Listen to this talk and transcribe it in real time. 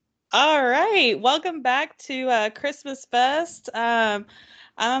All right, welcome back to Christmas Fest. I'm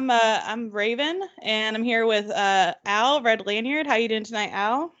Raven, and I'm here with Al Red Lanyard. How you doing tonight,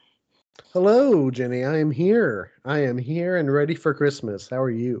 Al? Hello, Jenny. I am here. I am here and ready for Christmas. How are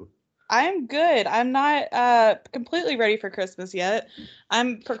you? I'm good. I'm not completely ready for Christmas yet.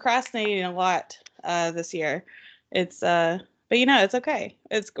 I'm procrastinating a lot this year. It's but it's okay.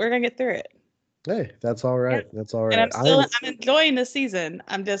 It's we're gonna get through it. Hey, that's all Yeah. right. That's all And right. I'm enjoying the season.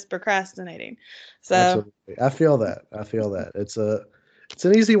 I'm just procrastinating. So Absolutely. I feel that. I feel that. It's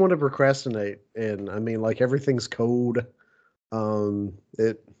an easy one to procrastinate in. I mean, like everything's cold.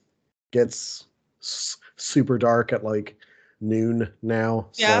 It gets super dark at like noon now,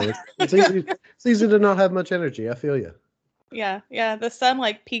 yeah. so it's easy. It's easy to not have much energy. I feel you. Yeah. The sun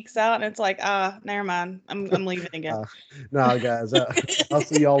like peeks out and it's like, never mind. I'm leaving again. Uh, nah, guys. I'll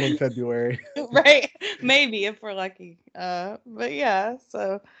see y'all in February. Right. Maybe if we're lucky. But yeah,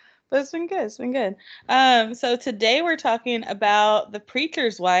 but it's been good. It's been good. So today we're talking about The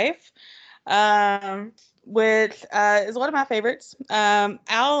Preacher's Wife. Um which is one of my favorites.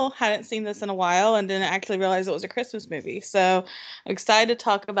 Al hadn't seen this in a while and didn't actually realize it was a Christmas movie. So I'm excited to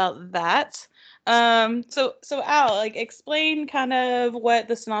talk about that. So Al, like explain kind of what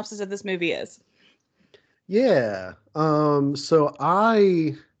the synopsis of this movie is. Yeah. So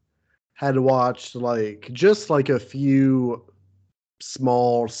I had watched like just like a few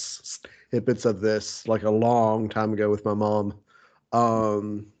small snippets of this like a long time ago with my mom.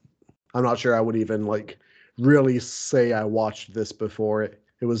 Um, I'm not sure I would even like really say I watched this before.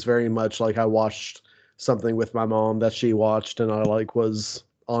 It was very much like I watched something with my mom that she watched, and I like was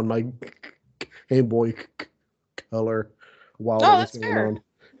on my Game Boy Color while it Oh, was that's going fair. on.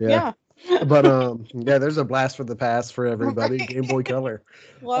 Yeah. Yeah. But yeah, there's a blast for the past for everybody. Right. Game Boy Color.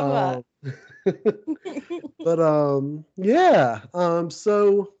 Love that. Um, but yeah.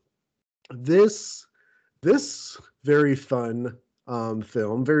 So this this very fun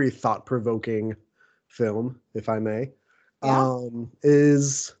film, very thought provoking film, if I may, Yeah.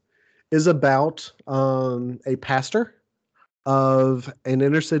 is about a pastor of an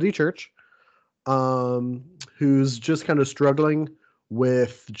inner city church um, who's just kind of struggling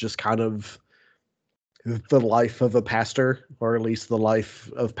with just kind of the life of a pastor, or at least the life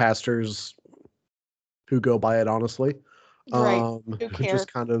of pastors who go by it honestly. Right. Who Who just cares?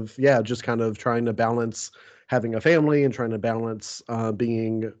 kind of, yeah, just kind of trying to balance having a family and trying to balance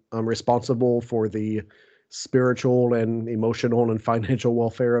being responsible for the spiritual and emotional and financial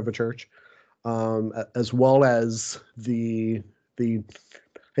welfare of a church, as well as the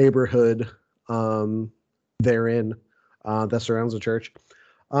neighborhood um, therein that surrounds the church.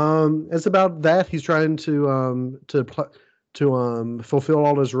 It's about that he's trying to fulfill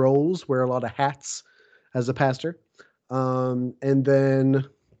all his roles, wear a lot of hats as a pastor, and then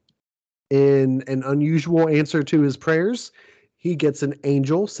in an unusual answer to his prayers, he gets an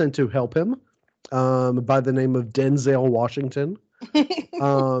angel sent to help him by the name of Denzel Washington,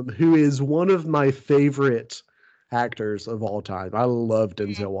 who is one of my favorite actors of all time. I love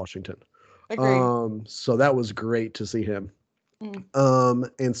Denzel Washington. Agreed. So that was great to see him. Mm.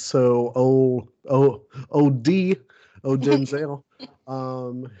 And so old Denzel,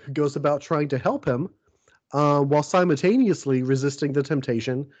 goes about trying to help him, while simultaneously resisting the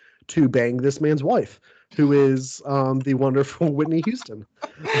temptation to bang this man's wife, who is the wonderful Whitney Houston,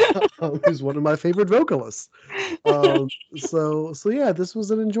 who's one of my favorite vocalists. So yeah, this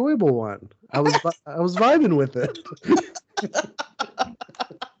was an enjoyable one. I was vibing with it.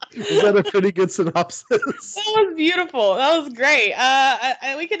 Was that a pretty good synopsis? That was beautiful. That was great.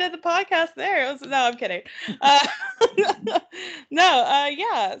 We could end the podcast there. No, I'm kidding. Uh, no,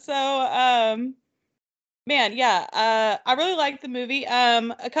 yeah. Man, yeah. I really liked the movie.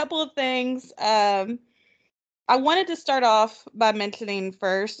 A couple of things. I wanted to start off by mentioning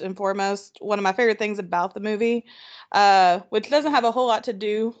first and foremost one of my favorite things about the movie, which doesn't have a whole lot to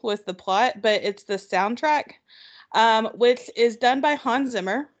do with the plot, but it's the soundtrack, which is done by Hans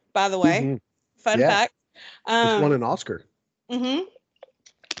Zimmer, by the way. Hmm. Fun Yeah, fact. which won Um, an Oscar. mhm.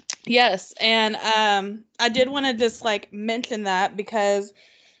 Yes, and I did want to just like mention that because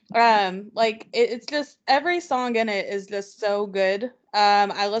like it's just every song in it is just so good.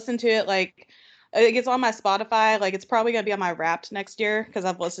 I listen to it like it gets on my Spotify, like it's probably gonna be on my Wrapped next year because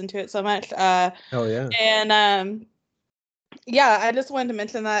I've listened to it so much. Oh yeah. And yeah, I just wanted to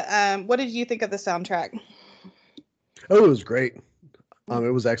mention that. What did you think of the soundtrack? Oh, it was great. Mm.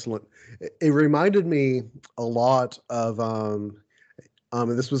 It was excellent. It reminded me a lot of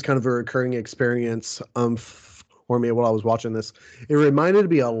and this was kind of a recurring experience for me while I was watching this. It reminded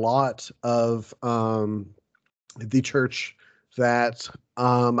me a lot of the church that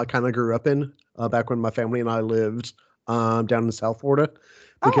I kind of grew up in back when my family and I lived down in South Florida,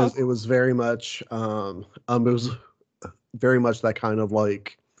 Oh, because it was very much it was very much that kind of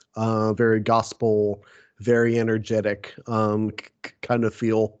like very gospel, very energetic kind of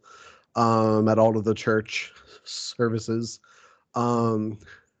feel at all of the church services. Um,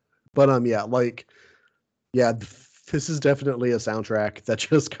 but yeah, like yeah, this is definitely a soundtrack that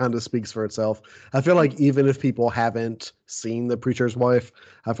just kind of speaks for itself. I feel like even if people haven't seen The Preacher's Wife,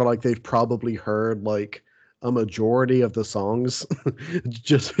 I feel like they've probably heard like a majority of the songs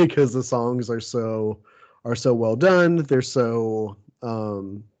just because the songs are so well done. They're so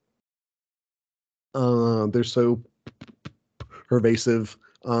pervasive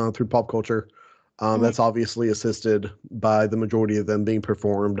through pop culture. mhm. That's obviously assisted by the majority of them being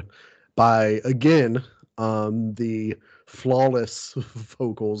performed by, again, the flawless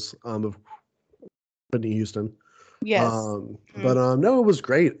vocals of Whitney Houston. Yes. But Mhm. no, it was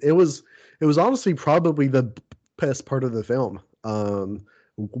great. It was honestly probably the best part of the film,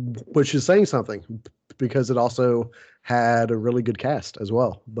 which is saying something because it also had a really good cast as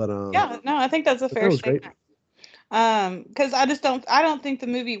well. But Yeah, no, I think that's a that fair was great. statement. Because I don't think the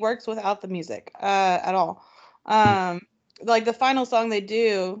movie works without the music at all. Um, like the final song they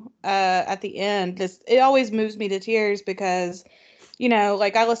do at the end, this it always moves me to tears because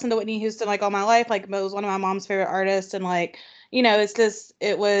like I listened to Whitney Houston like all my life, like it was one of my mom's favorite artists, and like it's just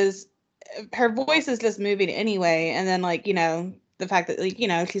it was her voice is just moving anyway, and then like the fact that like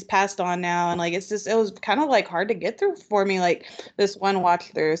she's passed on now, and like it was kind of like hard to get through for me like this one watch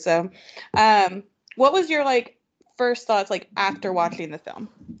through. So, um, what was your like first thoughts like after watching the film?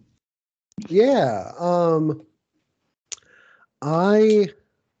 Yeah. I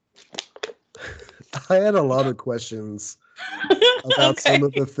I had a lot of questions about some Okay.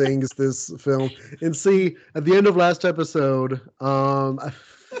 of the things this film. And see, at the end of last episode, I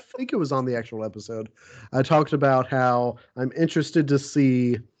think it was on the actual episode, I talked about how I'm interested to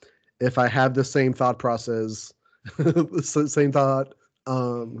see if I have the same thought process, same thought,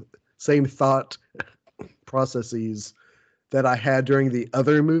 um, same thought processes that I had during the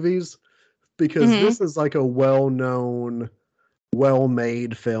other movies, because Hmm. this is like a well-known,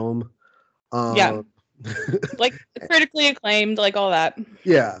 well-made film. Yeah, Um, like critically acclaimed, like all that.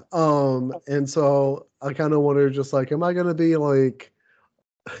 yeah. And so I kind of wonder, just like, am I gonna be like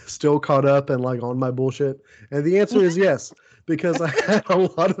still caught up and like on my bullshit? And the answer is yes, because I had a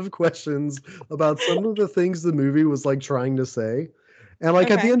lot of questions about some of the things the movie was like trying to say. And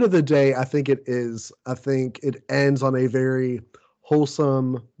like at the Okay. end of the day, I think it ends on a very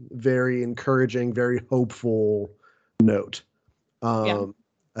wholesome, very encouraging, very hopeful note. Yeah. Um,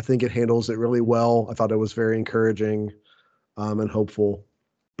 I think it handles it really well. I thought it was very encouraging and hopeful.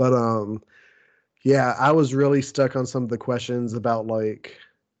 But yeah, I was really stuck on some of the questions about like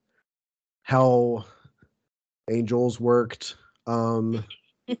how angels worked in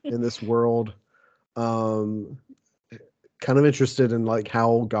this world. Um, kind of interested in like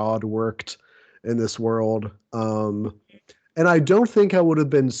how God worked in this world. And I don't think I would have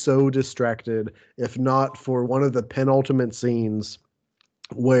been so distracted if not for one of the penultimate scenes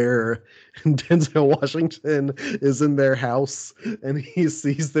where Denzel Washington is in their house and he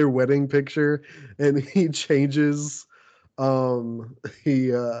sees their wedding picture and he changes um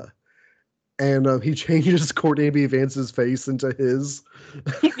he he changes Courtney B. Vance's face into his,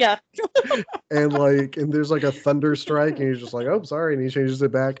 Yeah. and there's like a thunder strike and he's just like, oh sorry, and he changes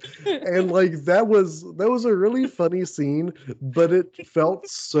it back. And like that was a really funny scene, but it felt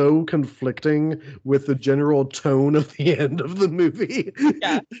so conflicting with the general tone of the end of the movie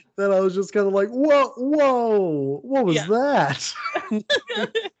Yeah. that I was just kind of like, whoa, what was Yeah. that?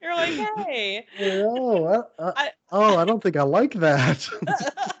 You're like, hey. I I don't think I like that.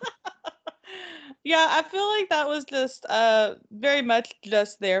 Yeah, I feel like that was just very much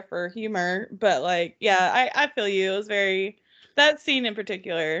just there for humor, but like yeah, I feel you. It was very that scene in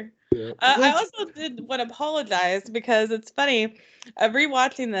particular. Yeah. I Well, also did want to apologize because it's funny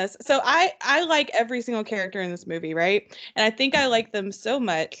rewatching this. So I like every single character in this movie, right? And I think I like them so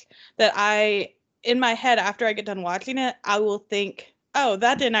much that I in my head after I get done watching it, I will think, oh,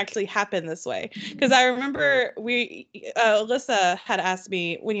 that didn't actually happen this way. Because I remember Alyssa had asked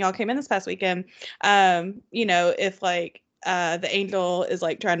me when y'all came in this past weekend, if like the angel is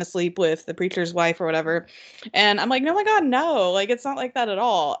like trying to sleep with the preacher's wife or whatever. And I'm like, no, my God, no, like it's not like that at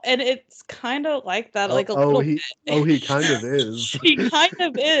all. And it's kind of like that, oh, like a oh, little he bit. oh he kind of is. He kind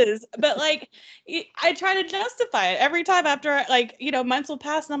of is, but like I try to justify it every time after like months will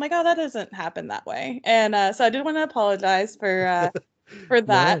pass and I'm like, oh, that doesn't happen that way. And so I did want to apologize for for No,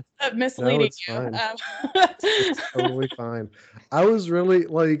 that no, misleading it's you. fine. It's totally fine. I was really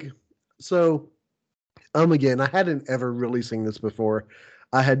like, so again, I hadn't ever really seen this before.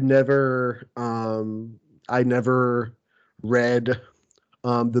 I had never I never read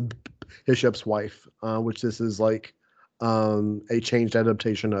the Bishop's Wife, which this is like a changed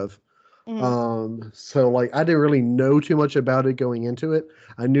adaptation of. Mhm. So like I didn't really know too much about it going into it.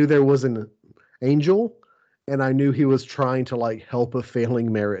 I knew there was an angel and I knew he was trying to like help a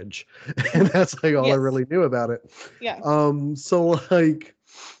failing marriage. And that's like all I Yes. really knew about it. Yeah. So like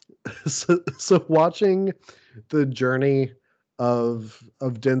so watching the journey of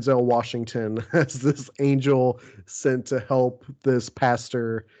Denzel Washington as this angel sent to help this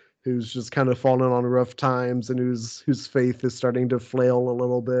pastor who's just kind of fallen on rough times and whose faith is starting to flail a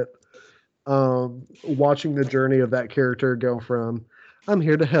little bit. Watching the journey of that character go from I'm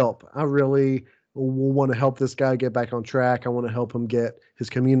here to help. I really want to help this guy get back on track. I want to help him get his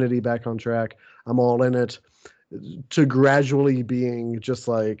community back on track. I'm all in it. To gradually being just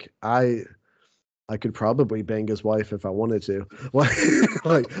like I could probably bang his wife if I wanted to.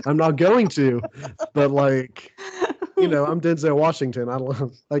 Like I'm not going to, but like I'm Denzel Washington.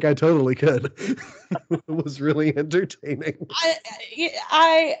 I totally could. It was really entertaining.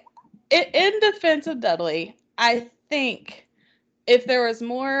 I in defense of Dudley, I think if there was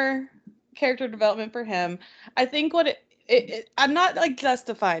more character development for him, I think I'm not like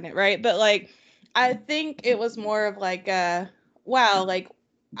justifying it, right? But like, I think it was more of like, wow, like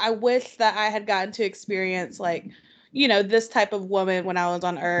I wish that I had gotten to experience like, this type of woman when I was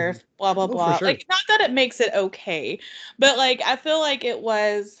on Earth, blah blah Oh, for blah. sure. Like, not that it makes it okay, but like I feel like it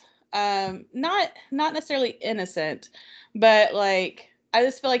was not necessarily innocent, but like I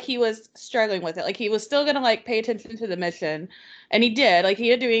just feel like he was struggling with it. Like he was still gonna like pay attention to the mission, and he did. Like he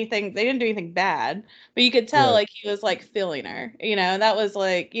didn't do anything. They didn't do anything bad, but you could tell Right. like he was like feeling her. And that was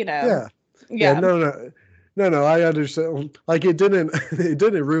like Yeah. Yeah. yeah. No. No. No. No. I understand. Like it didn't. It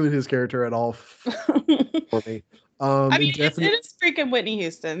didn't ruin his character at all for me. I mean, It it definitely. is freaking Whitney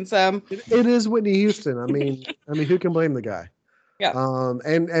Houston. So It is Whitney Houston. Who can blame the guy? yeah.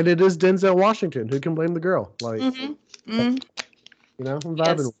 And it is Denzel Washington. Who can blame the girl? Like, Mm-hmm. Mm-hmm. I'm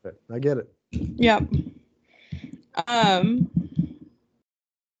vibing Yes. with it. I get it. Yep. Um.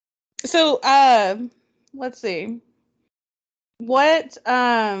 So let's see. What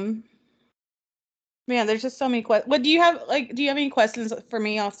Man, there's just so many questions. What do you have? Like, do you have any questions for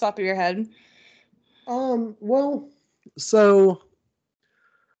me off the top of your head? Well, so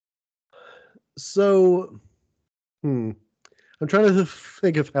so hmm. I'm trying to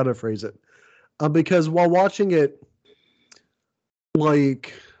think of how to phrase it. Because while watching it,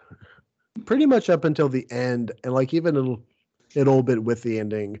 like pretty much up until the end, and like even a little bit with the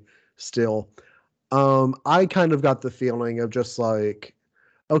ending, still, I kind of got the feeling of just like,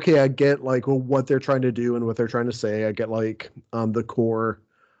 okay, I get like what they're trying to do and what they're trying to say. I get like the core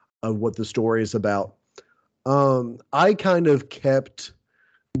of what the story is about. I kind of kept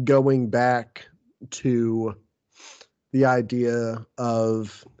going back to the idea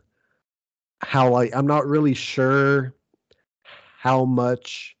of how like I'm not really sure how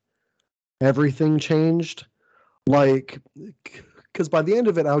much everything changed. Like, because by the end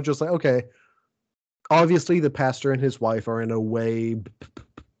of it, I was just like, okay, obviously the pastor and his wife are in a way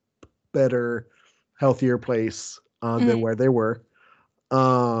better, healthier place than Mm-hmm. where they were.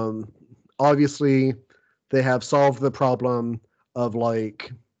 Um, Obviously, they have solved the problem of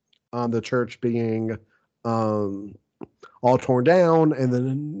like the church being um, all torn down and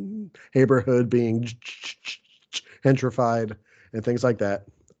the neighborhood being gentrified and things like that.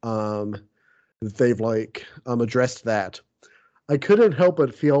 They've like addressed that. I couldn't help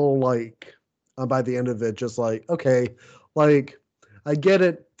but feel like by the end of it, just like okay, like I get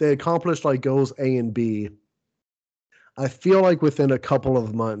it. They accomplished like goals A and B. I feel like within a couple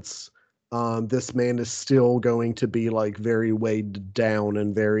of months, this man is still going to be like very weighed down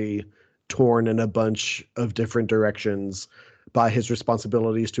and very torn in a bunch of different directions by his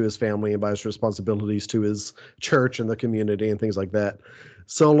responsibilities to his family and by his responsibilities to his church and the community and things like that.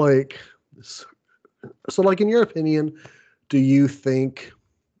 So like, so like in your opinion, do you think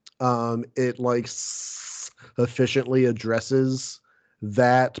it like efficiently addresses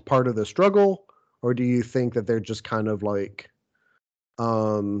that part of the struggle, or do you think that they're just kind of like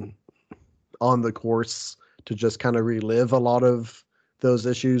um, on the course to just kind of relive a lot of those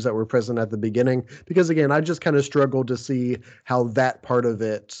issues that were present at the beginning? Because again, I just kind of struggled to see how that part of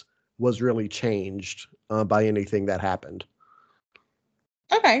it was really changed by anything that happened.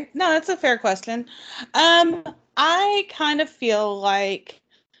 Okay, no, that's a fair question. I kind of feel like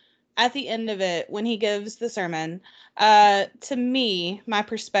at the end of it, when he gives the sermon, to me, my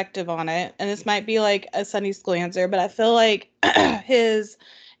perspective on it, and this might be like a Sunday school answer, but I feel like his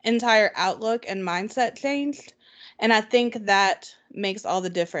entire outlook and mindset changed. And I think that makes all the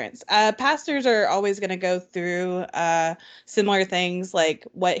difference. Pastors are always going to go through similar things like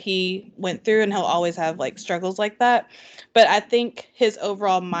what he went through, and he'll always have like struggles like that. But I think his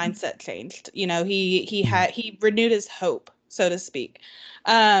overall mindset changed. You know, he renewed his hope, so to speak.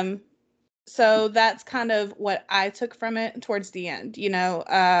 Um, so that's kind of what I took from it towards the end, you know.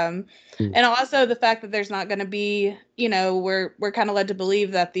 Mm. And also the fact that there's not going to be, you know, we're kind of led to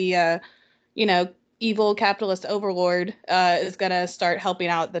believe that the you know, evil capitalist overlord is going to start helping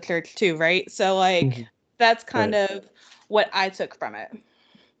out the church too, right? So like Mhm. that's kind Right. of what I took from it.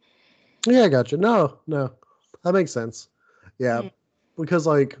 Yeah, I got you. No, no, that makes sense. Yeah, Mm. because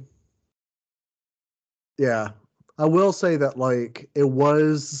like, yeah, I will say that like it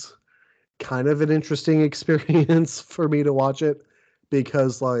was kind of an interesting experience for me to watch it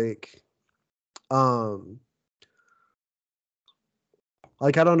because um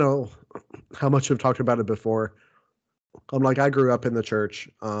like I don't know how much I've talked about it before. I'm like I grew up in the church.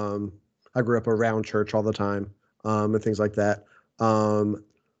 I grew up around church all the time, and things like that. Um,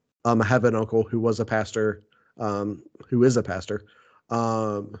 I have an uncle who was a pastor, who is a pastor,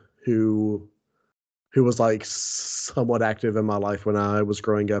 um, who who was like somewhat active in my life when I was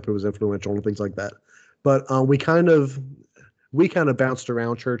growing up, who was influential and things like that. But we kind of bounced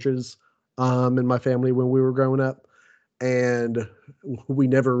around churches in my family when we were growing up, and we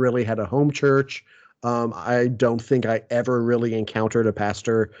never really had a home church. I don't think I ever really encountered a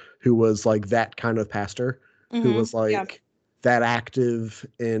pastor who was like that kind of pastor, who Mhm. was Yeah. like that active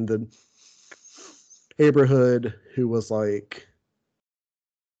in the neighborhood, who was like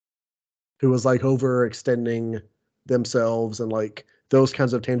overextending themselves and like those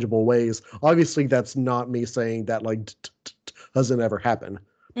kinds of tangible ways. Obviously, that's not me saying that like doesn't ever happen,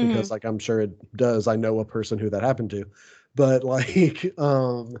 because Mhm. like I'm sure it does. I know a person who that happened to, but like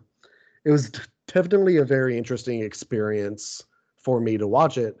it was definitely a very interesting experience for me to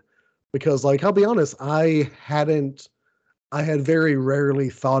watch it, because like I'll be honest, I had very rarely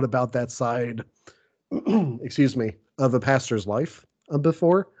thought about that side, excuse me, of a pastor's life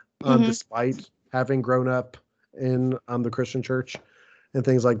before, Mhm. despite having grown up in the Christian church and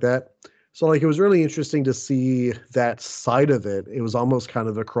things like that. So like it was really interesting to see that side of it. It was almost kind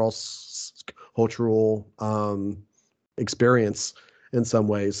of a cross cultural experience in some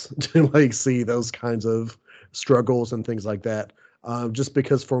ways to like see those kinds of struggles and things like that. Just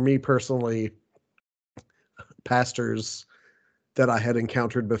because for me personally, pastors that I had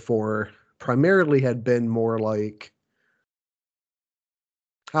encountered before primarily had been more like,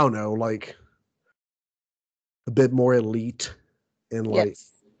 I don't know, like a bit more elite in like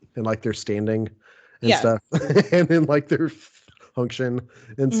Yes. their standing and Yeah. stuff, and in like their function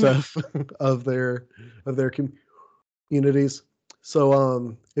and Mhm. stuff of their communities.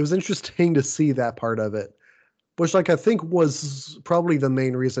 So it was interesting to see that part of it, which like I think was probably the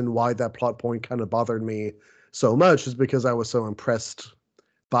main reason why that plot point kind of bothered me so much, is because I was so impressed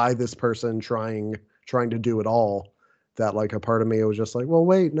by this person trying to do it all, that like a part of me was just like, well,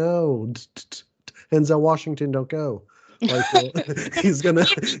 wait, no, Denzel Washington, don't go. Like he's gonna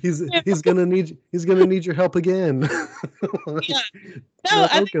he's gonna need your help again. Yeah. Like, No, no, I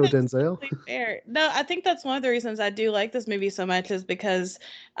don't think go, that's Denzel. totally fair. No, I think that's one of the reasons I do like this movie so much is because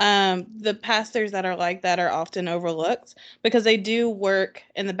the pastors that are like that are often overlooked because they do work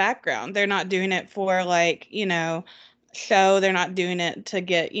in the background. They're not doing it for like, you know, show. They're not doing it to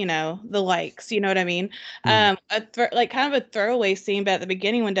get, you know, the likes. You know what I mean? Mm. Like kind of a throwaway scene, but at the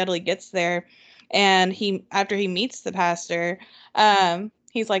beginning when Dudley gets there and he after he meets the pastor,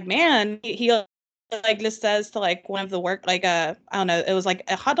 he's like, man, he like just says to like one of the work like I don't know, it was like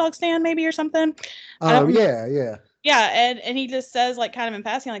a hot dog stand maybe or something. I don't remember. Yeah, yeah. Yeah, and he just says like kind of in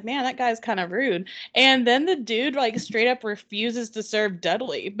passing like, man, that guy's kind of rude. And then the dude like straight up refuses to serve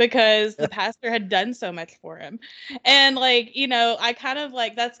Dudley because the pastor had done so much for him. And like, you know, I kind of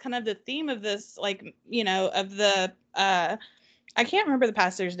like that's kind of the theme of this like, you know, of the I can't remember the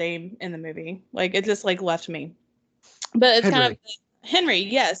pastor's name in the movie. Like it just like left me. But it's kind of Henry. Henry,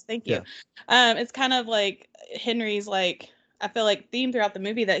 yes, thank you. Yeah. It's kind of like Henry's like I feel like theme throughout the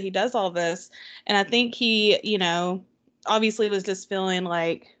movie that he does all this, and I think he, you know, obviously was just feeling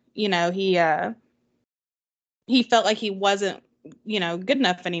like, you know, he felt like he wasn't, you know, good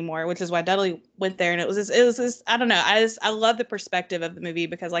enough anymore, which is why Dudley went there, and it was just I don't know, I love the perspective of the movie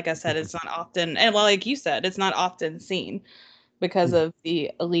because like I said, it's not often, and well, like you said, it's not often seen because Mhm. of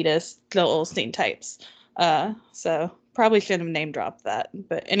the elitist Joel Osteen types. So Probably shouldn't have name dropped that,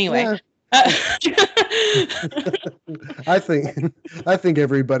 but anyway. Yeah. I think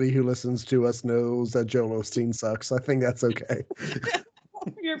everybody who listens to us knows that Joel Osteen sucks. I think that's okay.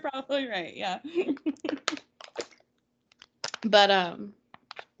 You're probably right. Yeah. But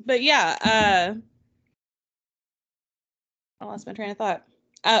yeah, I lost my train of thought.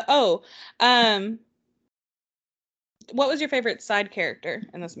 What was your favorite side character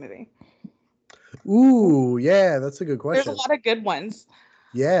in this movie? Ooh, yeah, that's a good There's a question. lot of good ones.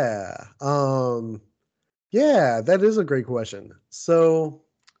 Yeah. Yeah, that is a great question. So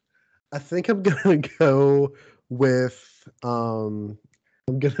I think I'm gonna go with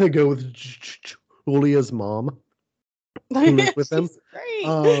Julia's mom who lived with them. She's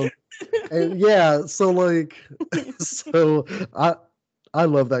great. And yeah, so like so I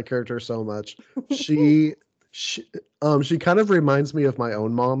love that character so much. She she kind of reminds me of my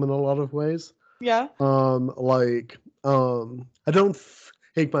own mom in a lot of ways. Yeah. Like I don't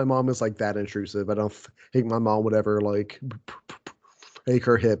think my mom is like that intrusive. I don't think my mom would ever like break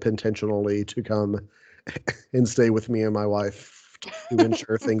her hip intentionally to come and stay with me and my wife to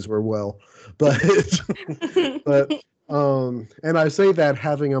ensure things were well. But but and I say that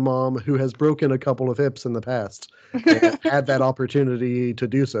having a mom who has broken a couple of hips in the past and had that opportunity to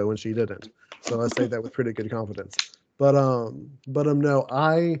do so and she didn't. So I say that with pretty good confidence. But no,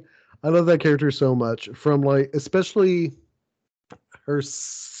 I love that character so much from like especially her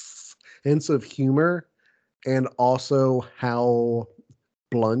sense of humor and also how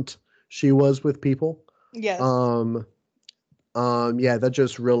blunt she was with people. Yes. Um, yeah, that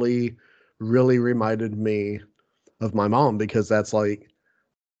just really, really reminded me of my mom because that's like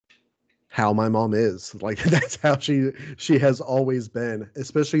how my mom is. Like that's how she has always been.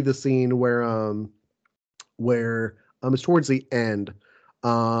 Especially the scene where it's towards the end,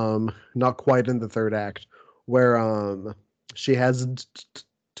 not quite in the third act, where she has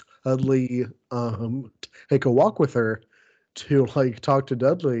Dudley take a walk with her to like talk to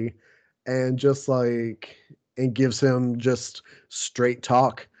Dudley and just like and gives him just straight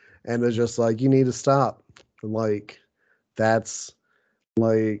talk and is just like you need to stop. Like that's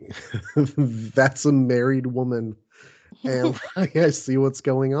like that's a married woman and like, I see what's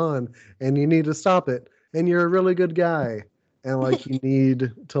going on and you need to stop it and you're a really good guy and like you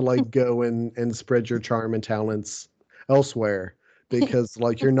need to like go and spread your charm and talents elsewhere because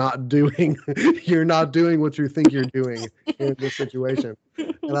like you're not doing what you think you're doing in this situation.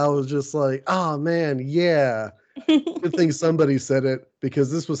 And I was just like, oh man, yeah, good thing somebody said it because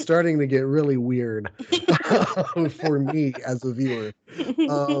this was starting to get really weird for me as a viewer.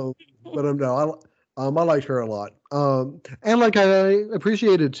 um but no, I liked her a lot. And like I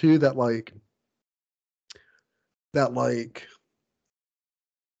appreciated too that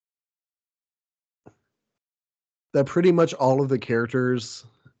that pretty much all of the characters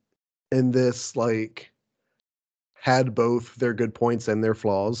in this like had both their good points and their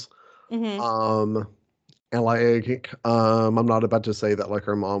flaws. Hmm. Um and like I'm not about to say that like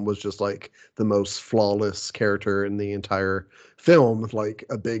her mom was just like the most flawless character in the entire film. Like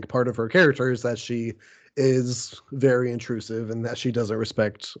a big part of her character is that she is very intrusive and that she doesn't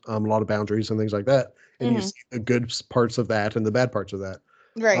respect a lot of boundaries and things like that. And you Hmm. see the good parts of that and the bad parts of that.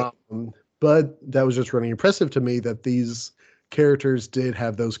 Right. But that was just really impressive to me that these characters did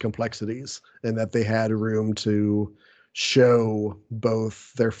have those complexities and that they had room to show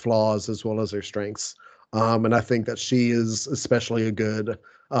both their flaws as well as their strengths. And I think that she is especially a good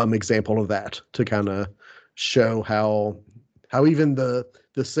example of that to kind of show how even the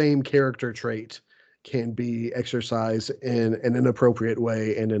same character trait can be exercised in an inappropriate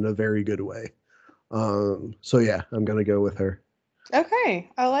way and in a very good way. So yeah, I'm gonna go with her. Okay.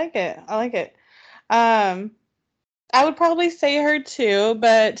 I like it. I like it. Um, I would probably say her too,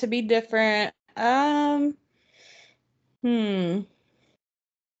 but to be different, hmm.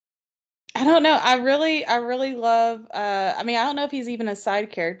 I don't know. I really love I mean, I don't know if he's even a side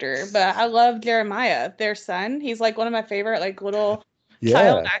character, but I love Jeremiah, their son. He's like one of my favorite like little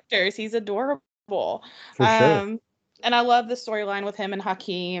child Yeah, actors. He's adorable. for sure. Um and I love the storyline with him and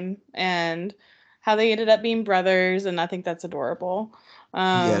Hakeem and how they ended up being brothers, and I think that's adorable.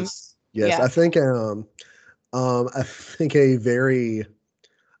 Um Yes, yes. yeah. I think a very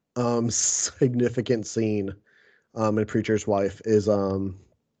significant scene in Preacher's Wife is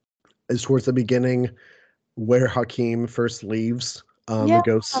towards the beginning where Hakeem first leaves Yeah. and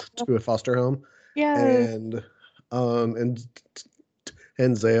goes to a foster home Yes. and um and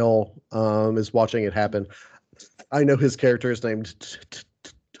and Zale is watching it happen. I know his character is named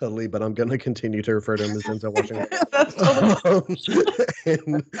totally, but I'm gonna continue to refer to him as Denzel Washington. That's totally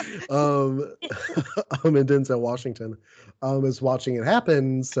And and Denzel Washington is watching it happen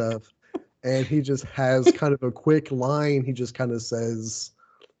and stuff, and he just has kind of a quick line. He just kind of says,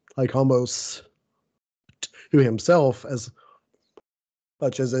 like almost to himself, as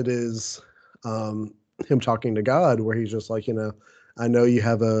much as it is him talking to God, where he's just like, I know you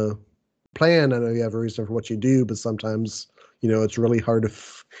have a plan, I know you have a reason for what you do, but sometimes, it's really hard to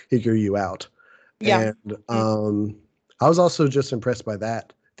figure you out. yeah. And I was also just impressed by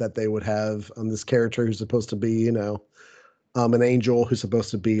that they would have this character who's supposed to be, an angel who's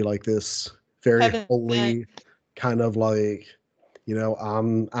supposed to be like this very Heaven sent. holy kind of like,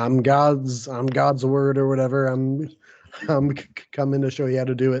 I'm God's word or whatever. I'm coming to show you how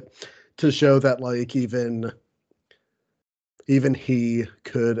to do it, to show that like even he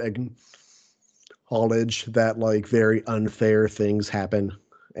could acknowledge that like very unfair things happen,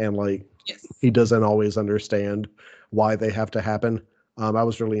 and like Yes. he doesn't always understand why they have to happen. I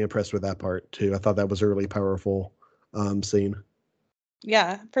was really impressed with that part too. I thought that was a really powerful scene.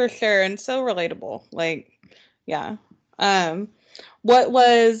 Yeah, for sure. And so relatable. Like, yeah. What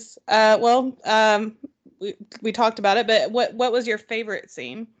was we talked about it, but what was your favorite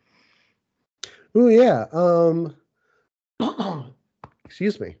scene? Oh yeah.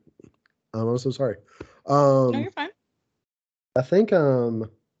 Excuse me. I'm so sorry. No, you're fine. I think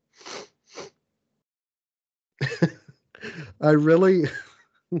I really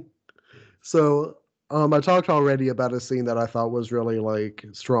so I talked already about a scene that I thought was really like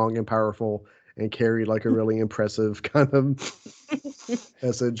strong and powerful and carried like a really impressive kind of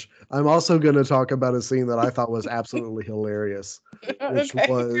message. I'm also going to talk about a scene that I thought was absolutely hilarious, which Okay,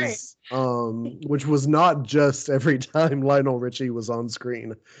 great. was not just every time Lionel Richie was on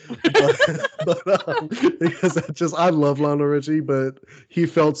screen, but because I love Lionel Richie, but he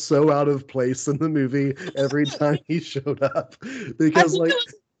felt so out of place in the movie every time he showed up, I because think like it was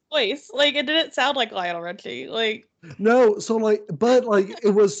his voice. Like it didn't sound like Lionel Richie. Like no, so like, but like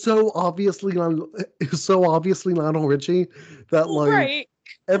it was so obviously Lionel Richie that like right.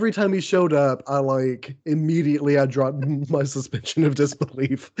 every time he showed up, I like immediately I dropped my suspension of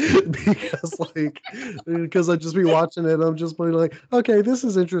disbelief because I'd just be watching it. I'm just like, okay, this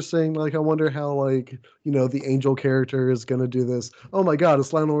is interesting. Like, I wonder how like the angel character is gonna do this. Oh my god,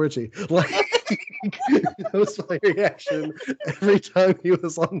 it's Lionel Richie. Like, that was my reaction every time he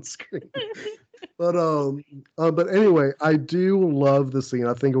was on screen. But anyway, I do love the scene.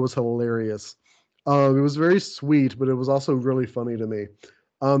 I think it was hilarious. It was very sweet, but it was also really funny to me.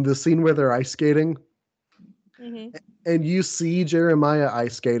 The scene where they're ice skating, Mm-hmm. and you see Jeremiah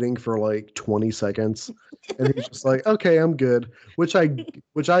ice skating for like 20 seconds, and he's just like, "Okay, I'm good," which I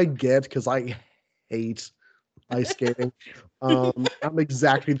get because I hate ice skating. I'm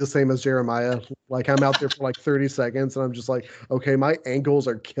exactly the same as Jeremiah. Like I'm out there for like 30 seconds and I'm just like, okay, my ankles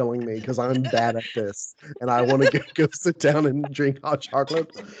are killing me because I'm bad at this and I want to go sit down and drink hot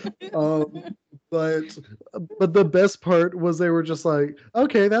chocolate. Um, but the best part was they were just like,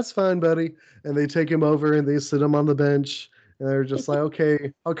 okay, that's fine, buddy. And they take him over and they sit him on the bench. And they're just like,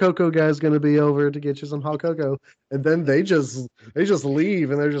 okay, hot cocoa guy's gonna be over to get you some hot cocoa. And then they just leave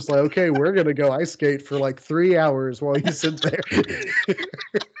and they're just like, okay, we're gonna go ice skate for like 3 hours while you sit there.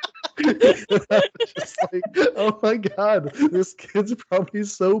 Just like, oh my god, this kid's probably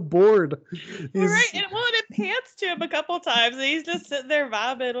so bored. Right. He's And well, and it pans to him a couple times and he's just sitting there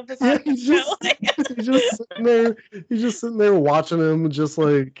vibing with his yeah, hot cocoa. he's just sitting there. He's just sitting there watching him, just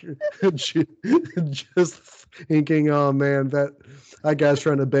like just thinking, oh man, that guy's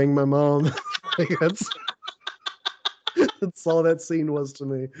trying to bang my mom. Like, that's all that scene was to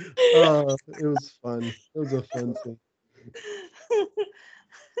me. It was fun. It was a fun scene.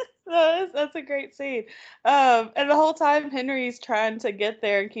 No, that's a great scene. And the whole time Henry's trying to get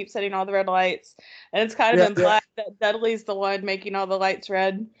there and keep setting all the red lights. And it's kind of Yeah, yeah. implied that Dudley's the one making all the lights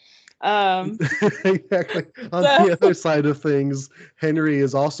red. Um, Exactly. On so the other side of things, Henry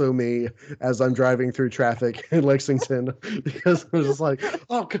is also me as I'm driving through traffic in Lexington because I'm just like,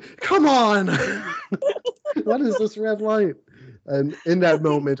 oh, come on. What is this red light? And in that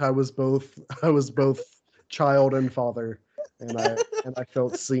moment, I was both child and father, and I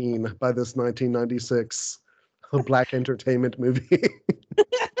felt seen by this 1996 black entertainment movie.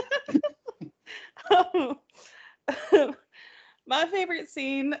 my favorite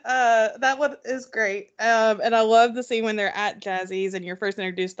scene, that one is great. And I love the scene when they're at Jazzy's and you're first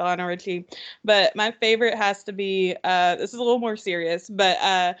introduced to Lionel Richie. But my favorite has to be this is a little more serious, but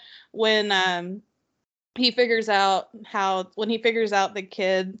when when he figures out the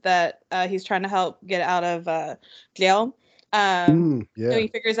kid that he's trying to help get out of jail, So Yeah. he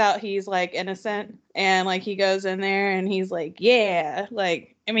figures out he's like innocent, and like he goes in there and he's like, yeah,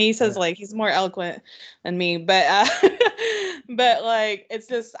 like I mean he says Yeah. like he's more eloquent than me, but but like it's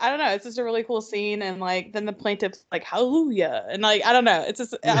just I don't know, it's just a really cool scene, and like then the plaintiff's like hallelujah, and like I don't know, it's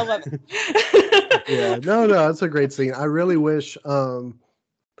just I love Yeah. it. No, no, that's a great scene. I really wish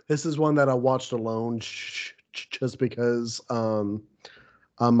this is one that I watched alone just because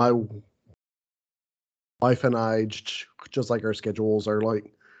my wife and I just like our schedules are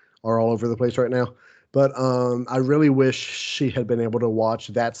all over the place right now. But I really wish she had been able to watch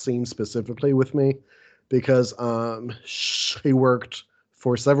that scene specifically with me because she worked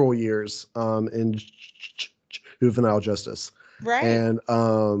for several years in juvenile justice, Right. and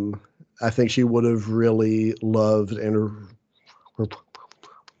I think she would have really loved and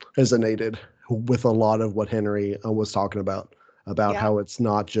resonated with a lot of what Henry was talking about Yeah. how it's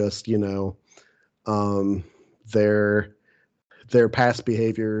not just um, their past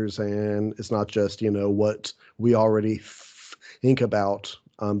behaviors, and it's not just what we already think about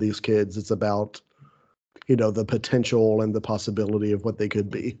these kids. It's about the potential and the possibility of what they could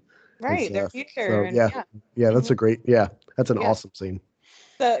be and Right. Their stuff. future So and yeah, yeah. yeah, Mhm. that's an Yeah. awesome scene.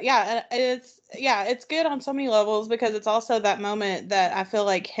 So and it's good on so many levels because it's also that moment that I feel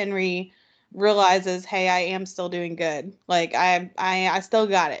like Henry realizes, hey, I am still doing good. Like I still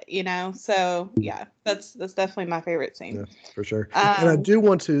got it, you know? So yeah, that's definitely my favorite scene. Yeah, for sure. And I Um do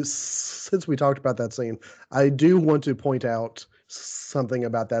want to, since we talked about that scene, I do want to point out something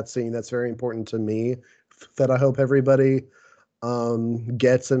about that scene that's very important to me that I hope everybody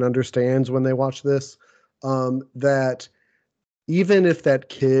gets and understands when they watch this. That even if that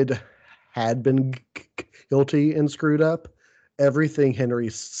kid had been guilty and screwed up, everything Henry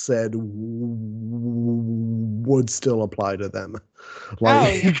said would still apply to them. Like oh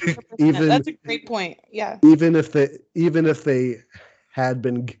yeah, 100%. even That's a great point. Yeah. even if they had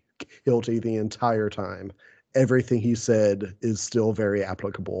been guilty the entire time, everything he said is still very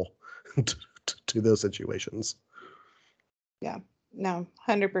applicable to those situations. Yeah. No,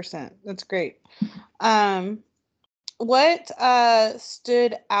 100%. That's great. Um what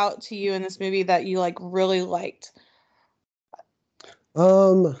stood out to you in this movie that you like really liked?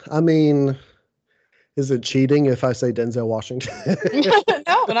 I mean, is it cheating if I say Denzel Washington?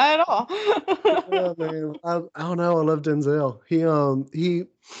 No, not at all. Yeah, man. I don't know. I love Denzel. He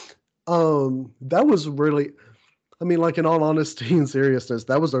that was really, I mean, like in all honesty and seriousness,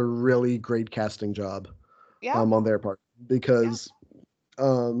 that was a really great casting job Yeah. on their part Yeah. because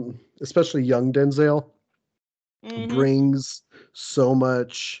especially young Denzel Mhm. brings so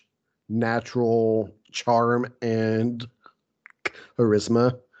much natural charm and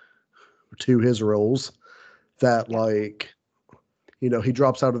charisma to his roles that Yeah. like he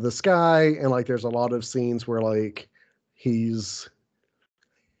drops out of the sky, and like there's a lot of scenes where like he's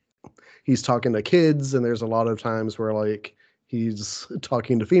he's talking to kids, and there's a lot of times where like he's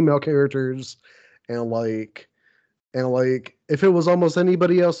talking to female characters, and like if it was almost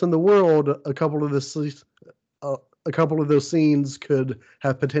anybody else in the world, uh, a couple of those scenes could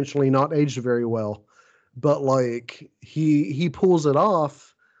have potentially not aged very well, but like he pulls it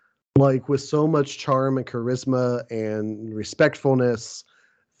off like with so much charm and charisma and respectfulness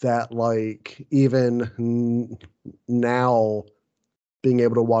that like even now, being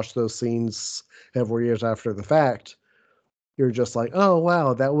able to watch those scenes several years after the fact, you're just like, oh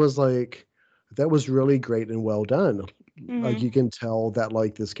wow, that was really great and well done. Like Mhm. you can tell that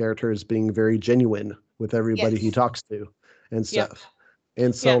like this character is being very genuine with everybody he Yes. talks to and Yep. stuff.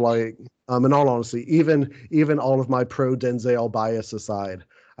 And so Yeah. like in all honesty, even all of my pro Denzel bias aside,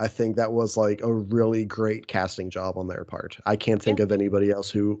 I think that was like a really great casting job on their part. I can't Yeah. think of anybody else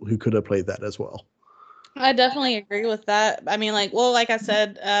who could have played that as well. I definitely agree with that. I mean, like, well, like I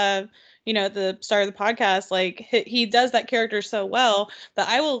said, at the start of the podcast, like he does that character so well that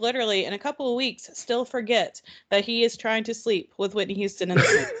I will literally, in a couple of weeks, still forget that he is trying to sleep with Whitney Houston in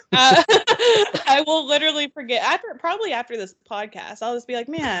this movie. I will literally forget probably after this podcast. I'll just be like,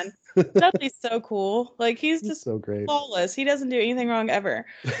 man, Dudley's so cool. Like he's He's just so great. flawless. He doesn't do anything wrong ever.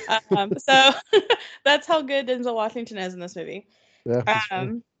 So that's how good Denzel Washington is in this movie. Yeah, it's true.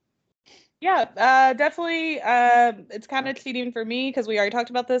 Um, yeah, definitely. It's kind of cheating for me because we already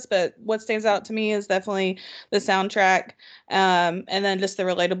talked about this, but what stands out to me is definitely the soundtrack, and then just the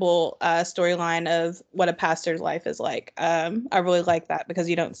relatable storyline of what a pastor's life is like. I really like that because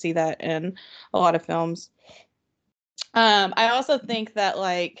you don't see that in a lot of films. I also think that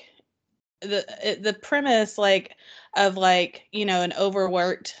like the premise like of like an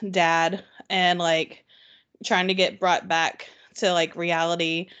overworked dad and like trying to get brought back to like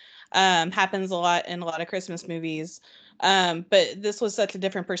reality happens a lot in a lot of Christmas movies. But this was such a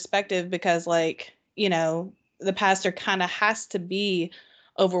different perspective because, like, the pastor kind of has to be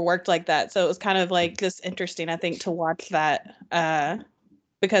overworked like that. So it was kind of like just interesting, I think, to watch that,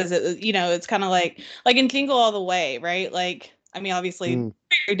 because it's kind of like in Jingle All the Way, right? Like, I mean, obviously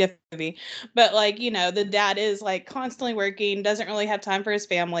very different movie, but like, the dad is like constantly working, doesn't really have time for his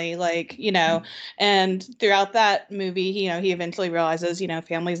family, like, and throughout that movie, he eventually realizes,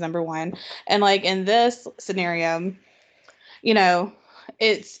 family's number one. And like in this scenario,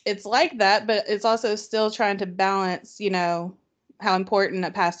 it's like that, but it's also still trying to balance, how important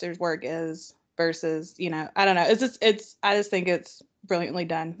a pastor's work is versus, I don't know. I just think it's brilliantly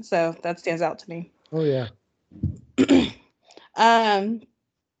done. So that stands out to me. Oh yeah.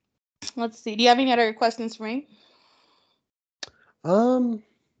 Let's see. Do you have any other questions for me? I'm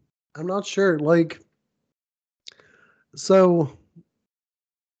not sure. Like, so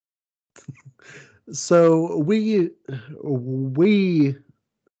we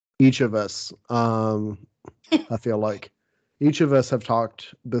each of us, I feel like each of us have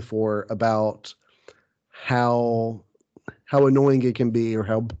talked before about how annoying it can be, or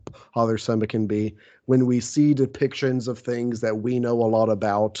how bothersome it can be when we see depictions of things that we know a lot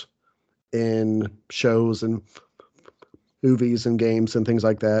about in shows and movies and games and things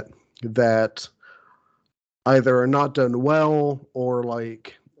like that, that either are not done well, or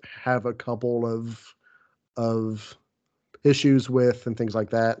like have a couple of issues with and things like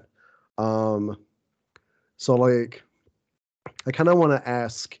that. So like I kind of want to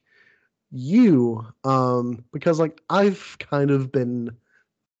ask you, because like I've kind of been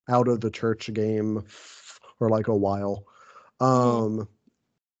out of the church game for like a while.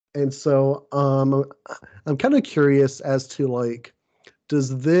 And so I'm kind of curious as to like,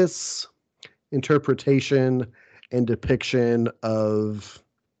 does this interpretation and depiction of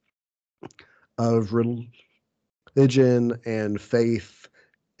religion and faith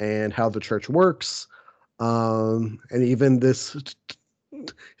and how the church works, and even this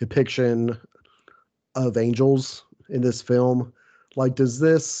depiction of angels in this film, like, does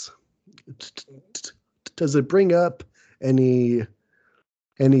it bring up any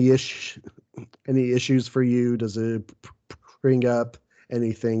issues for you? Does it bring up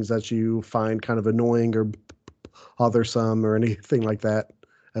any things that you find kind of annoying or bothersome or anything like that,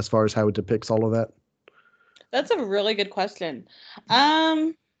 as far as how it depicts all of that? That's a really good question.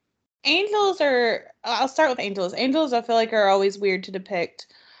 I'll start with angels. Angels, I feel like, are always weird to depict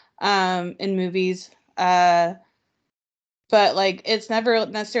in movies. But like it's never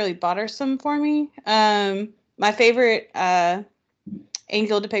necessarily bothersome for me. My favorite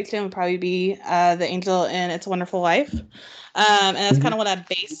angel depiction would probably be the angel in It's a Wonderful Life. And that's kind of what I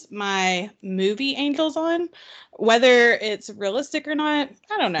base my movie angels on. Whether it's realistic or not,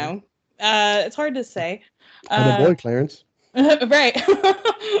 I don't know. It's hard to say. Boy, Clarence. Right.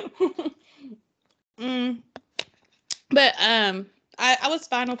 But I was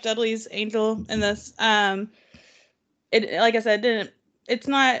fine with Dudley's angel in this. It, like I said, it's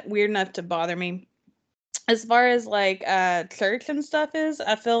not weird enough to bother me. As far as like church and stuff is,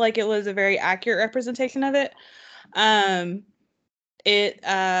 I feel like it was a very accurate representation of it.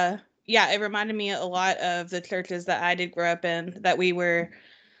 It reminded me a lot of the churches that I did grow up in, that we were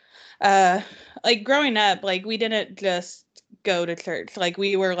like growing up, like we didn't just go to church, like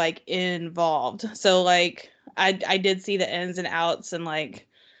we were like involved. So like I did see the ins and outs, and like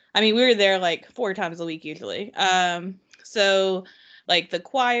I mean we were there like 4 times a week usually. So like the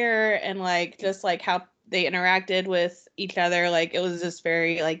choir and like just like how they interacted with each other, like it was just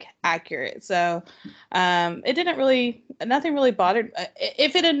very like accurate. So it didn't really, nothing really bothered.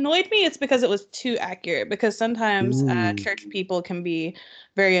 If it annoyed me, it's because it was too accurate, because sometimes church people can be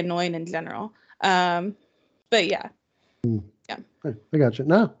very annoying in general. But yeah. Yeah. I got you.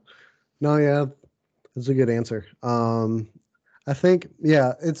 No, yeah, that's a good answer. I think,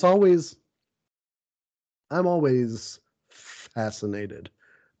 yeah, I'm always fascinated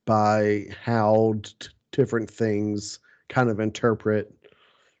by how different things kind of interpret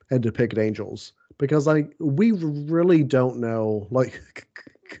and depict angels, because like we really don't know, like,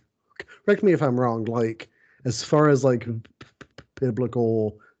 correct me if I'm wrong, like as far as like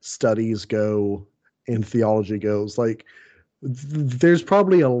biblical studies go and theology goes, like there's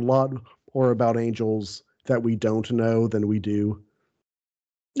probably a lot more about angels that we don't know than we do.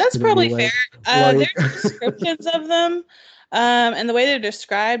 That's probably fair. There's descriptions of them, and the way they're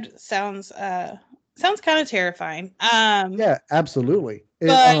described sounds kind of terrifying. Yeah, absolutely.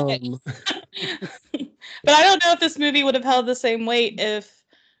 But but I don't know if this movie would have held the same weight if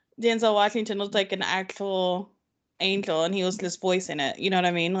Denzel Washington looked like an actual angel and he was just voicing it. You know what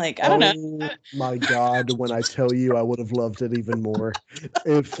I mean? Like, I don't know. Oh my God, when I tell you, I would have loved it even more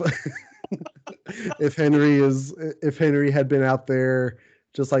if if Henry had been out there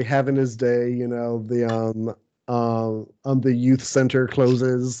just like having his day, the youth center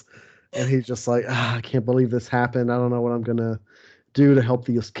closes and he's just like, I can't believe this happened. I don't know what I'm gonna do to help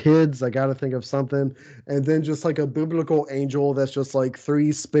these kids. I gotta think of something. And then just like a biblical angel that's just like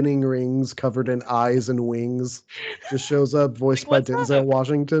three spinning rings covered in eyes and wings just shows up, voiced by Denzel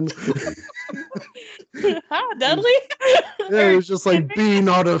Washington. Huh, Dudley? Yeah, it was just like, be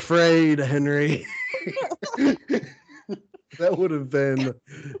not afraid, Henry. That would have been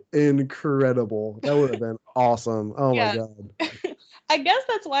incredible. That would have been awesome. Oh my God. I guess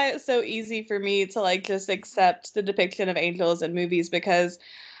that's why it's so easy for me to like just accept the depiction of angels in movies, because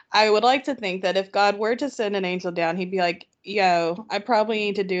I would like to think that if God were to send an angel down, he'd be like, yo, I probably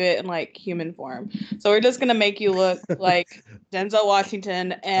need to do it in like human form. So we're just gonna make you look like Denzel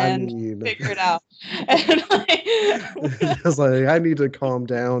Washington and figure it out. And just like, I need to calm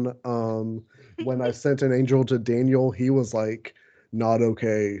down. When I sent an angel to Daniel, he was like not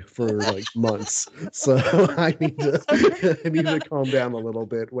okay for like months. So I need to calm down a little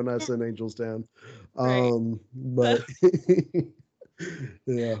bit when I send angels down. But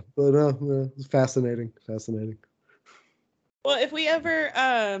yeah, but it's fascinating. Well, if we ever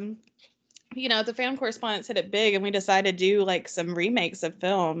the Fan Correspondents hit it big and we decide to do like some remakes of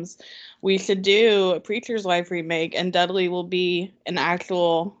films, we should do a Preacher's Wife remake and Dudley will be an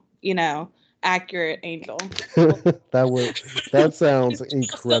actual, accurate angel. That sounds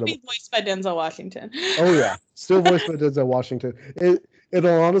incredible. Still be voiced by Denzel Washington. Oh yeah, still voiced by Denzel Washington.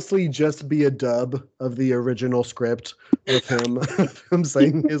 It'll honestly just be a dub of the original script with him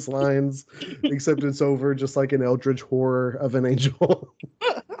saying his lines, except it's over just like an eldritch horror of an angel.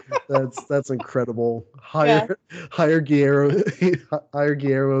 That's incredible. Hire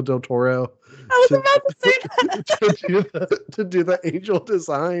Guillermo del Toro. I was about to say that. to do the angel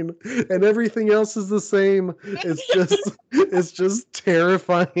design, and everything else is the same. It's just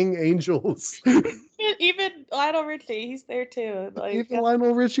terrifying angels. Even Lionel Richie, he's there too. Like, even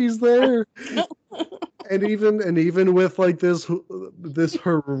Lionel Richie's there. And even with like this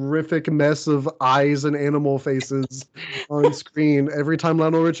horrific mess of eyes and animal faces on screen, every time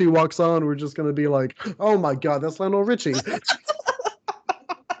Lionel Richie walks on, we're just gonna be like, "Oh my God, that's Lionel Richie!"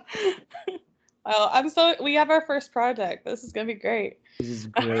 Well, we have our first project. This is gonna be great. This is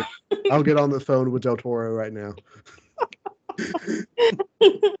great. I'll get on the phone with Del Toro right now.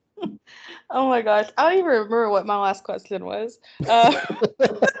 Oh my gosh, I don't even remember what my last question was. I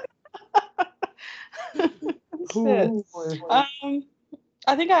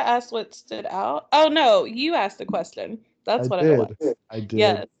think I asked what stood out. Oh no, you asked a question. That's what it was. I did.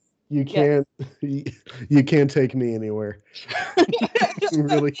 Yes. You can't. You can't take me anywhere. You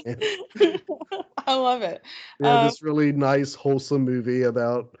really can't. I love it. Yeah, this really nice, wholesome movie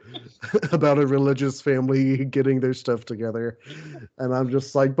about a religious family getting their stuff together, and I'm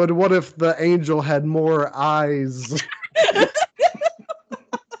just like, but what if the angel had more eyes?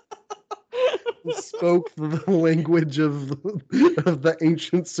 Spoke the language of the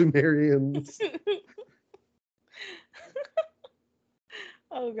ancient Sumerians.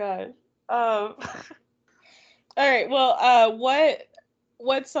 Oh God. All right. Well,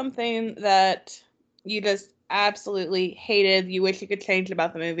 what's something that you just absolutely hated? You wish you could change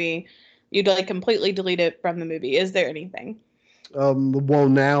about the movie? You'd like completely delete it from the movie. Is there anything? Well,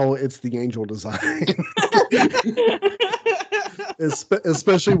 now it's the angel design.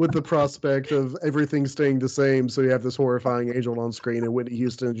 Especially with the prospect of everything staying the same, so you have this horrifying angel on screen, and Whitney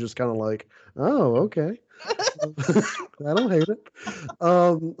Houston just kind of like, oh, okay. I don't hate it.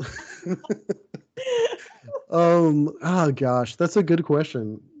 Oh gosh, that's a good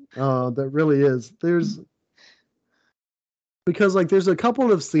question. That really is. Because like there's a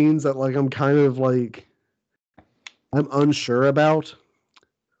couple of scenes that like I'm kind of like I'm unsure about.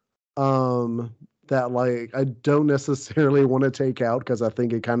 That like I don't necessarily want to take out because I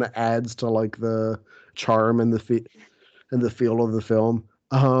think it kind of adds to like the charm and the feel of the film.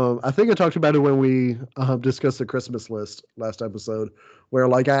 I think I talked about it when we discussed the Christmas list last episode, where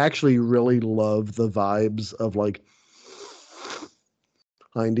like I actually really love the vibes of like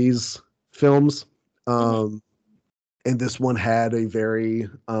 90s films. And this one had a very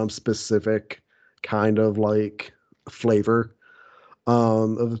specific kind of like flavor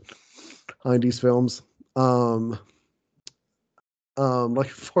of 90s films. Like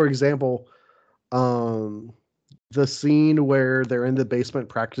for example, the scene where they're in the basement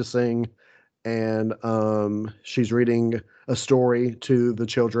practicing and she's reading a story to the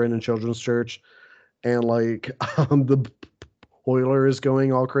children in children's church, and like the boiler is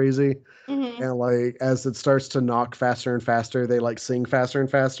going all crazy. Hmm. And like as it starts to knock faster and faster, they like sing faster and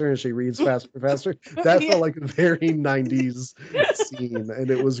faster, and she reads faster and faster. That Yeah. felt like a very 90s scene, and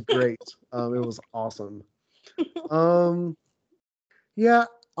it was great. It was awesome. Um, yeah,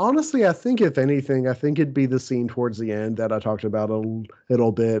 honestly, I think if anything, I think it'd be the scene towards the end that I talked about a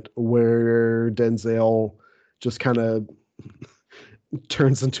little bit, where Denzel just kind of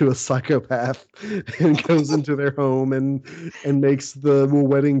turns into a psychopath and goes into their home and makes the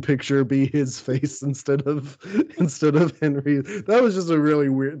wedding picture be his face instead of Henry. That was just a really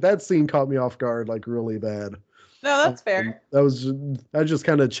weird. That scene caught me off guard, like really bad. No, that's fair. That just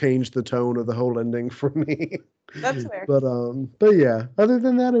kind of changed the tone of the whole ending for me. That's fair. But yeah, other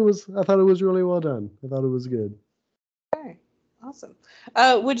than that, I thought it was really well done. I thought it was good. Okay. Awesome.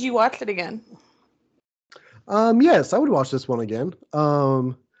 Would you watch it again? Yes, I would watch this one again.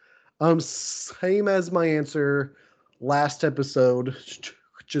 Same as my answer last episode,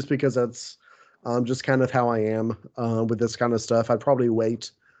 just because that's just kind of how I am with this kind of stuff. I'd probably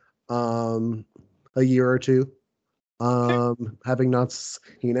wait um a year or two, having not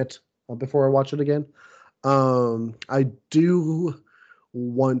seen it before I watch it again. I do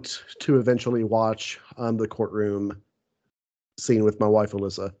want to eventually watch the courtroom scene with my wife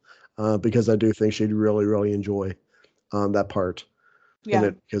Alyssa, because I do think she'd really, really enjoy that part in Yeah.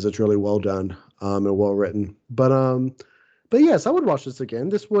 it because it's really well done and well written. But yes, I would watch this again.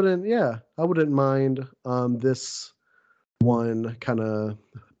 This wouldn't, yeah, I wouldn't mind this one kind of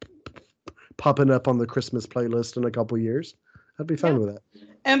popping up on the Christmas playlist in a couple years. I'd be fine Yeah. with that.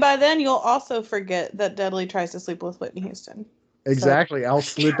 And by then, you'll also forget that Dudley tries to sleep with Whitney Houston. So. Exactly. I'll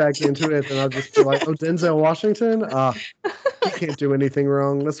slip back into it and I'll just be like, oh, Denzel Washington? He can't do anything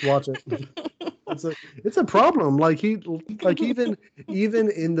wrong. Let's watch it. It's a problem. Like even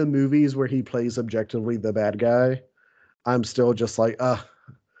in the movies where he plays objectively the bad guy, I'm still just like, oh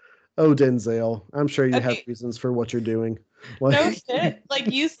Denzel, I'm sure you have Okay. reasons for what you're doing. No Like, shit.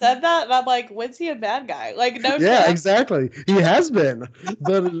 Like you said that, and I'm like, when's he a bad guy? Like, no yeah, shit. exactly. He has been.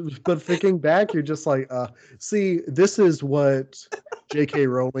 But thinking back, you're just like, see, this is what J.K.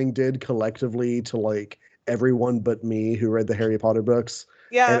 Rowling did collectively to like everyone but me who read the Harry Potter books,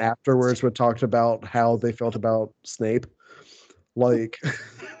 and Yeah. afterwards would talked about how they felt about Snape. Like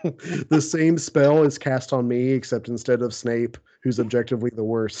the same spell is cast on me, except instead of Snape, who's objectively the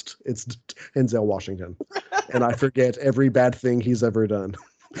worst, it's Denzel Washington. And I forget every bad thing he's ever done.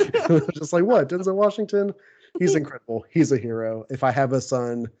 Just like, what? Denzel Washington? He's incredible. He's a hero. If I have a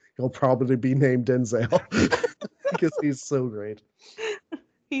son, he'll probably be named Denzel because he's so great.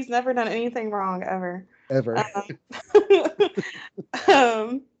 He's never done anything wrong ever. Ever. Um,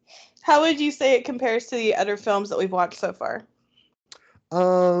 um, how would you say it compares to the other films that we've watched so far?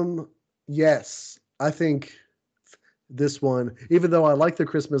 Um, yes. I think this one, even though I like the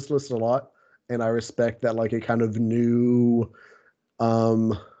Christmas list a lot, and I respect that like it kind of knew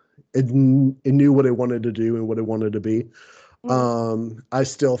um it knew what it wanted to do and what it wanted to be. Mm, I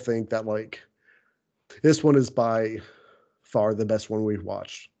still think that like this one is by far the best one we've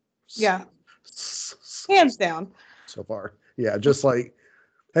watched yeah, so hands down. far. Yeah, just like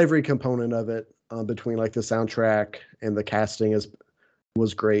every component of it, between like the soundtrack and the casting is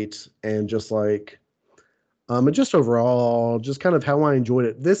was great, and just like and just overall, just kind of how I enjoyed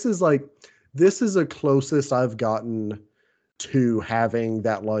it. This is the closest I've gotten to having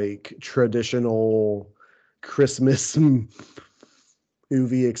that like traditional Christmas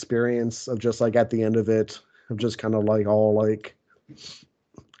movie experience of just like at the end of it, of just kind of like all like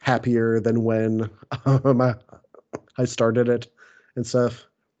happier than when I started it and stuff.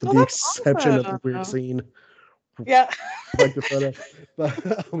 With Well, the that's exception of the weird awesome. scene, Yeah. like the photo,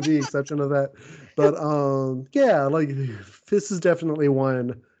 but with the exception of that. But yeah, like this is definitely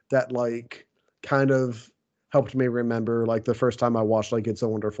one that like kind of helped me remember like the first time I watched like It's a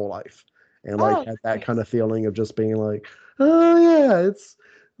Wonderful Life, and like Oh, had that kind nice. of feeling of just being like, oh yeah, it's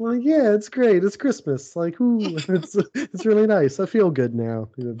like yeah, it's great, it's Christmas, like ooh, it's really nice. I feel good now.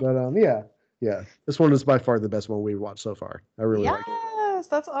 But yeah, yeah, this one is by far the best one we've watched so far. I really like it. Yes,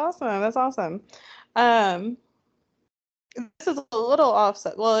 that's awesome. That's awesome. Um, this is a little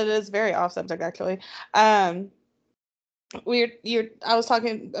offset. Well, it is very off subject actually. Um, I was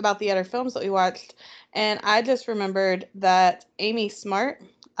talking about the other films that we watched, and I just remembered that Amy Smart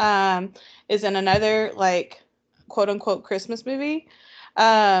is in another like quote unquote Christmas movie.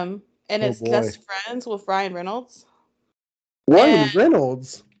 And Oh it's boy, Just Friends with Ryan Reynolds. And Ryan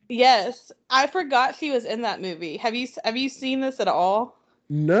Reynolds. yes, I forgot she was in that movie. Have you seen this at all?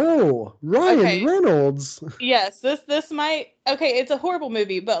 No, Ryan Okay. Reynolds. Yes, this might. Okay, it's a horrible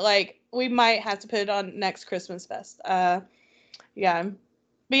movie, but like we might have to put it on next Christmas fest. Yeah.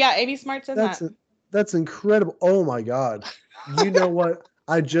 But yeah, Amy Smart's in That's that. that's incredible. Oh my God. You know what?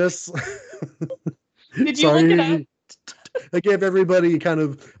 I just Did you look it up? sorry. I gave everybody kind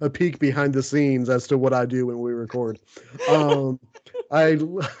of a peek behind the scenes as to what I do when we record. Um, I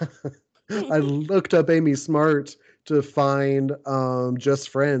I looked up Amy Smart to find Just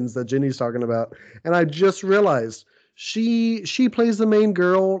Friends that Jenny's talking about, and I just realized she plays the main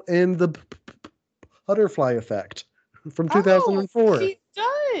girl in the Butterfly Effect from Oh, 2004. she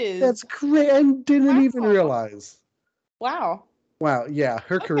does. That's great. I didn't even Wow. realize. Wow. Wow, yeah,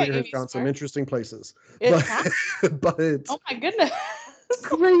 her Okay, career has Amy gone some Smart. interesting places, It but has. but it's Oh my goodness.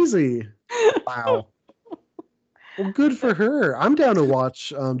 crazy. Wow. Well, good for her. I'm down to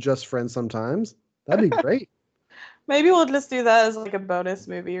watch Just Friends sometimes. That'd be great. Maybe we'll just do that as like a bonus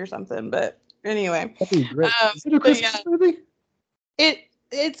movie or something. But anyway, That'd be great. Is it a but yeah, Christmas movie? it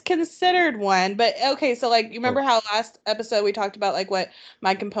it's considered one. But okay, so like you remember Oh, how last episode we talked about like what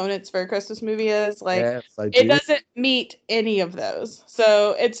my components for a Christmas movie is? Like yes, I it do. doesn't meet any of those.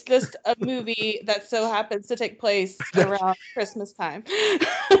 So it's just a movie that so happens to take place around Christmas time.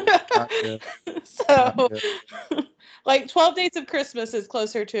 Gotcha. So Gotcha. like 12 Days of Christmas is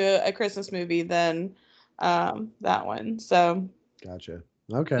closer to a Christmas movie than that one. So Gotcha.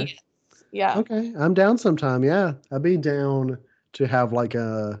 Okay. yes, yeah. Okay. I'm down sometime. Yeah. I'd be down to have like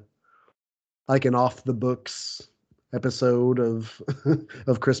an off the books episode of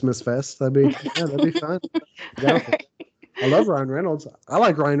of Christmas Fest. That'd be fun. Down for it. I love Ryan Reynolds. I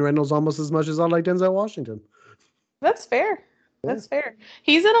like Ryan Reynolds almost as much as I like Denzel Washington. That's fair. Yeah. That's fair.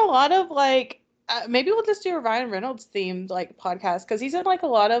 He's in a lot of like maybe we'll just do a Ryan Reynolds themed like podcast because he's in like a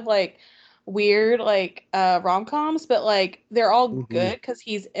lot of like weird like rom-coms, but like they're all Hmm. good because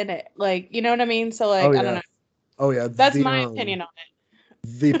he's in it. Like you know what I mean? So Oh like I don't yeah. know. Oh yeah. That's my opinion on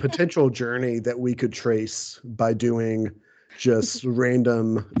The potential journey that we could trace by doing just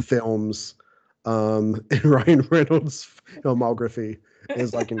random films in Ryan Reynolds' filmography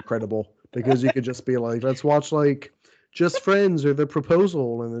is like incredible because you could just be like, let's watch like Just Friends or The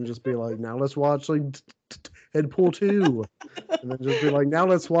Proposal, and then just be like, now let's watch like Deadpool 2, and then just be like, now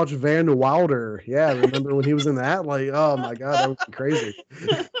let's watch Van Wilder. Yeah, remember when he was in that? Like, oh my God, that would be crazy.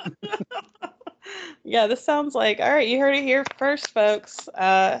 it. Yeah, this sounds like all right. You heard it here first, folks.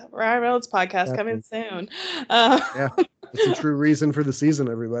 Ryan Reynolds podcast coming Happened. soon. Uh, Yeah, that's the true reason for the season,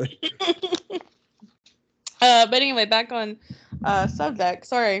 everybody. but anyway, back on subject.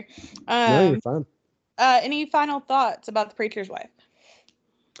 Sorry. No, you're Um, fine. any final thoughts about the preacher's wife?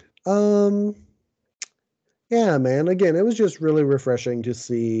 Um, yeah, man. Again, it was just really refreshing to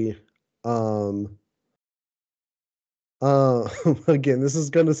see. Um, uh, again, this is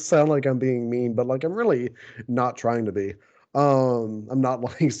gonna sound like I'm being mean, but like I'm really not trying to be. I'm not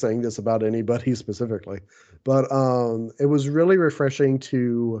like saying this about anybody specifically, but it was really refreshing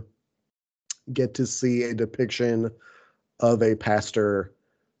to get to see a depiction of a pastor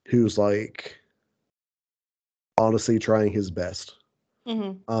who's like honestly trying his best.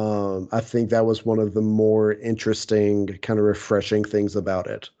 Mm-hmm. I think that was one of the more interesting, kind of refreshing things about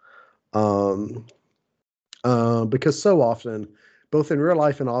it. Um, because so often, both in real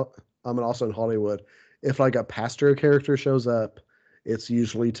life and also in Hollywood, if like a pastor character shows up, it's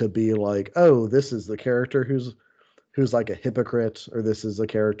usually to be like, oh, this is the character who's like a hypocrite, or this is a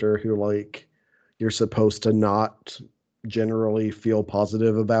character who like you're supposed to not generally feel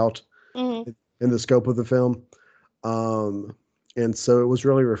positive about Mm-hmm. in the scope of the film. Um, and so it was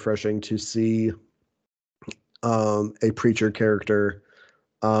really refreshing to see a preacher character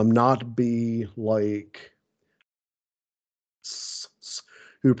not be like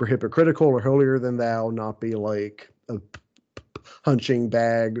super hypocritical or holier than thou, not be like a punching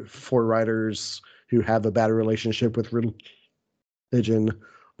bag for writers who have a bad relationship with religion.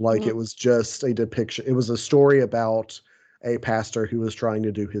 Like Mm-hmm. it was just a depiction, it was a story about a pastor who was trying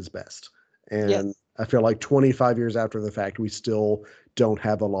to do his best. And Yes. I feel like 25 years after the fact, we still don't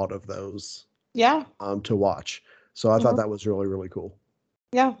have a lot of those Yeah. to watch. So I thought Mm-hmm. that was really, really cool.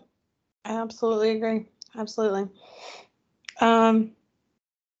 Yeah. I absolutely agree. Absolutely. Um,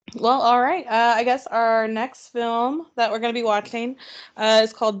 well, all right. I guess our next film that we're going to be watching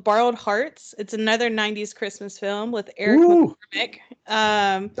is called Borrowed Hearts. It's another 90s Christmas film with Eric Ooh, McCormick.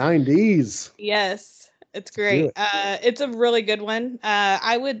 Um, 90s. yes, it's Let's do great. it. It's a really good one.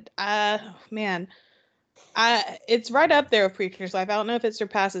 I would, man, it's right up there with Preacher's Life. I don't know if it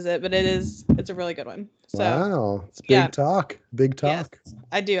surpasses it, but it's a really good one. So, Wow. It's yeah, big talk. Big yes, talk.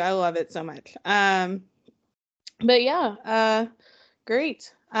 I do. I love it so much. But yeah,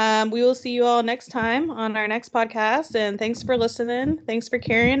 Great. We will see you all next time on our next podcast. And thanks for listening. Thanks for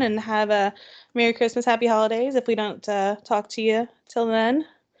caring, and have a Merry Christmas, Happy Holidays if we don't talk to you till then.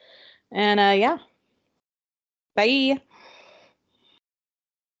 And yeah. Bye.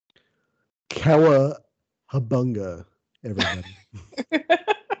 Cowabunga, everybody.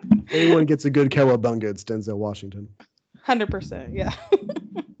 Anyone gets a good cowabunga, it's Denzel Washington. 100%. Yeah.